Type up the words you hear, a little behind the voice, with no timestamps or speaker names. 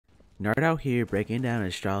Nerd out here breaking down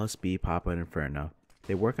Astralis, B, Papa, and Inferno.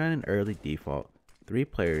 They work on an early default. 3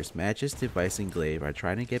 players, Magisk, Device, and Glaive, are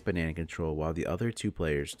trying to get banana control, while the other 2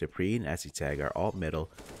 players, dupreeh and SCTag, are alt middle,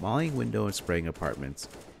 mauling window and spraying apartments.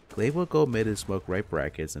 Glaive will go mid and smoke right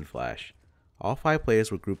brackets and flash. All 5 players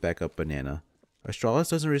will group back up banana. Astralis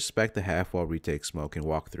doesn't respect the half wall retake smoke and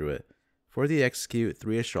walk through it. For the execute,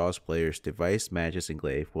 3 Astralis players, Device, Magisk, and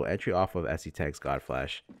Glaive, will entry off of SCTag's God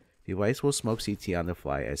Flash. Device will smoke CT on the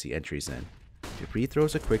fly as he entries in. dupreeh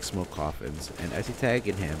throws a quick smoke coffins, and SCTag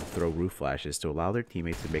and him throw roof flashes to allow their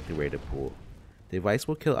teammates to make their way to pool. Device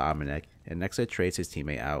will kill Amanek, and Nexa trades his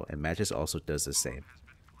teammate out, and Magisk also does the same.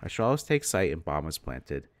 Astralis takes site and bomb is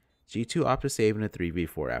planted. G2 opt to save in a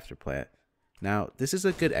 3v4 after plant. Now, this is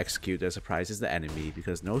a good execute that surprises the enemy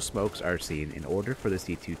because no smokes are seen in order for the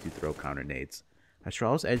C2 to throw counter nades.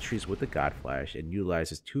 Astralis entries with the God Flash and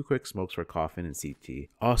utilizes 2 quick smokes for Coffin and CT.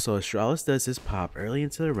 Also, Astralis does his pop early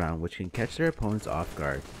into the round which can catch their opponents off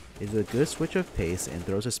guard. It is a good switch of pace and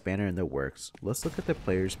throws a spanner in the works. Let's look at the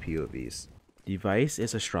players' POVs. Device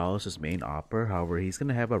is Astralis' main opper, however he's going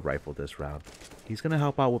to have a rifle this round. He's going to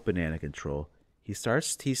help out with banana control. He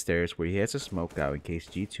starts T-stairs where he has a smoke out in case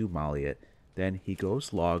G2 molly it. Then he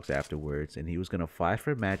goes logs afterwards and he was going to fly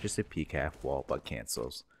for Magisk to peek half wall but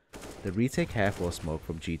cancels. The retake half wall smoke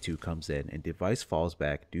from G2 comes in and Device falls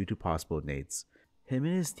back due to possible nades. Him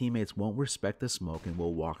and his teammates won't respect the smoke and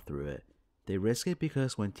will walk through it. They risk it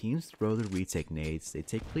because when teams throw the retake nades, they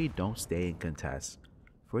typically don't stay in contest.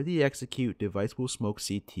 For the execute, Device will smoke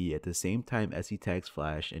CT at the same time SCTag's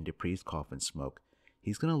flash and dupreeh's coffin smoke.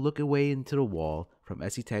 He's going to look away into the wall from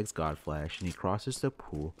SCTag's God Flash and he crosses the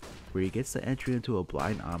pool where he gets the entry into a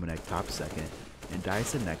blind Amanek top second and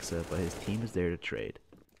dies to Nexa, but his team is there to trade.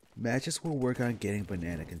 Magisk will work on getting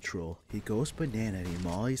banana control. He goes banana and he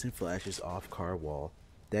mollies and flashes off car wall.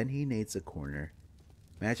 Then he nades a corner.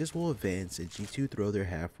 Magisk will advance and G2 throw their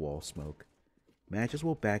half wall smoke. Magisk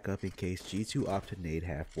will back up in case G2 opt to nade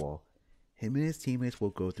half wall. Him and his teammates will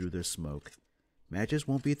go through the smoke. Magisk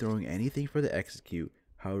won't be throwing anything for the execute,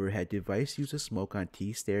 however had Device used a smoke on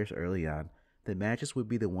T-stairs early on, then Magisk would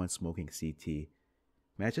be the one smoking CT.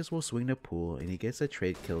 Magisk will swing the pool and he gets a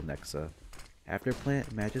trade kill Nexa. After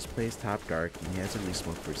plant, Magisk plays top dark and he has a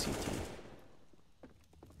resmoke for CT.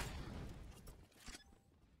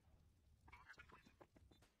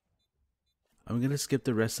 I'm going to skip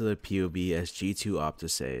the rest of the POV as G2 opt to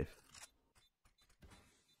save.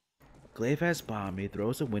 Glaive has bomb, he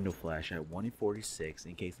throws a window flash at 1:46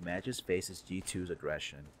 in case Magisk faces G2's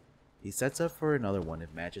aggression. He sets up for another one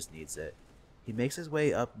if Magisk needs it. He makes his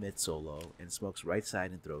way up mid solo and smokes right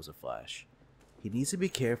side and throws a flash. He needs to be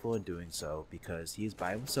careful in doing so because he is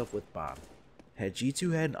by himself with bomb. Had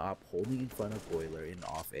G2 had an op holding in front of boiler in an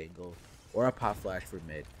off angle or a pop flash for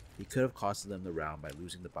mid, he could have costed them the round by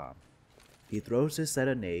losing the bomb. He throws his set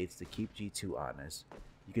of nades to keep G2 honest.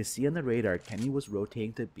 You can see on the radar Kenny was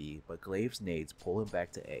rotating to B, but Glaive's nades pull him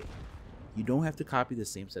back to A. You don't have to copy the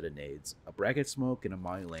same set of nades. A bracket smoke and a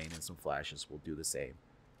molly lane and some flashes will do the same.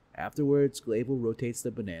 Afterwards, Glaive will rotate to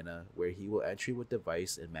the banana, where he will entry with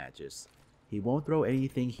Device and Magisk. He won't throw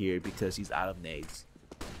anything here because he's out of nades.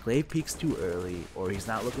 Glaive peeks too early, or he's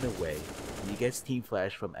not looking away, and he gets team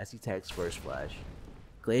flash from SCTag's first flash.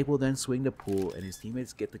 Glaive will then swing the pool and his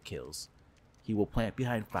teammates get the kills. He will plant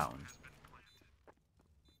behind fountain.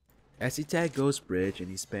 SCTag goes bridge and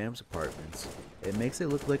he spams apartments. It makes it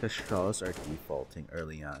look like Astralis are defaulting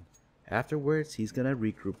early on. Afterwards, he's gonna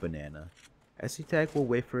regroup banana. SCTag will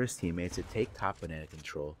wait for his teammates to take top banana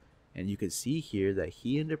control, and you can see here that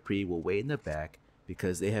he and dupreeh will wait in the back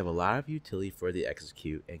because they have a lot of utility for the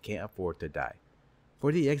execute and can't afford to die.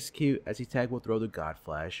 For the execute, SCTag will throw the God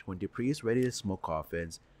Flash when dupreeh is ready to smoke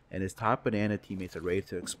coffins and his top banana teammates are ready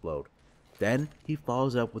to explode. Then he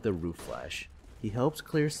follows up with a roof flash. He helps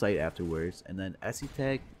clear sight afterwards, and then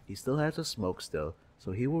SCTag, he still has a smoke still,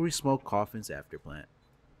 so he will resmoke coffins after plant.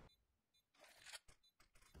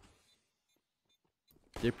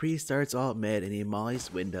 dupreeh starts alt mid and he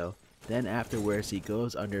mollies window, then afterwards he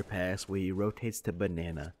goes underpass where he rotates to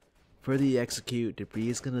banana. For the execute, dupreeh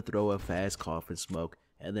is going to throw a fast coffin smoke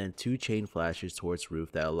and then 2 chain flashes towards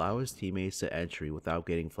roof that allow his teammates to entry without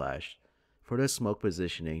getting flashed. For the smoke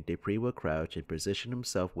positioning, dupreeh will crouch and position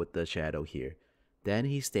himself with the shadow here. Then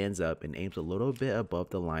he stands up and aims a little bit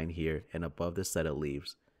above the line here and above the set of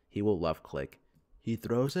leaves. He will left click. He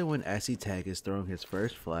throws it when SCTag is throwing his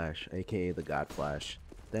first flash, aka the God Flash.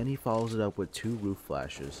 Then he follows it up with 2 roof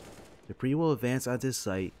flashes. dupreeh will advance onto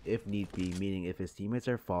site if need be, meaning if his teammates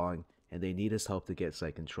are falling and they need his help to get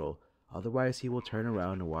site control. Otherwise he will turn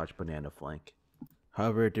around and watch banana flank.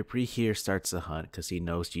 However, dupreeh here starts the hunt because he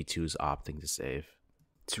knows G2 is opting to save.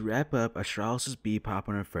 To wrap up, Astralis' B pop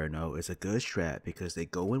on Inferno is a good strat because they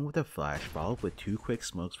go in with a flash followed with 2 quick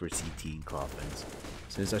smokes for CT and Coffins.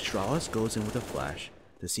 Since Astralis goes in with a flash,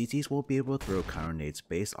 the CTs won't be able to throw counter nades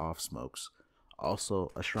based off smokes.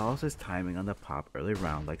 Also, Astralis' timing on the pop early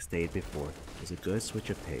round, like stated before, is a good switch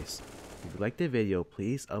of pace. If you liked the video,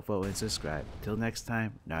 please upvote and subscribe. Till next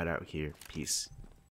time, not out here, peace.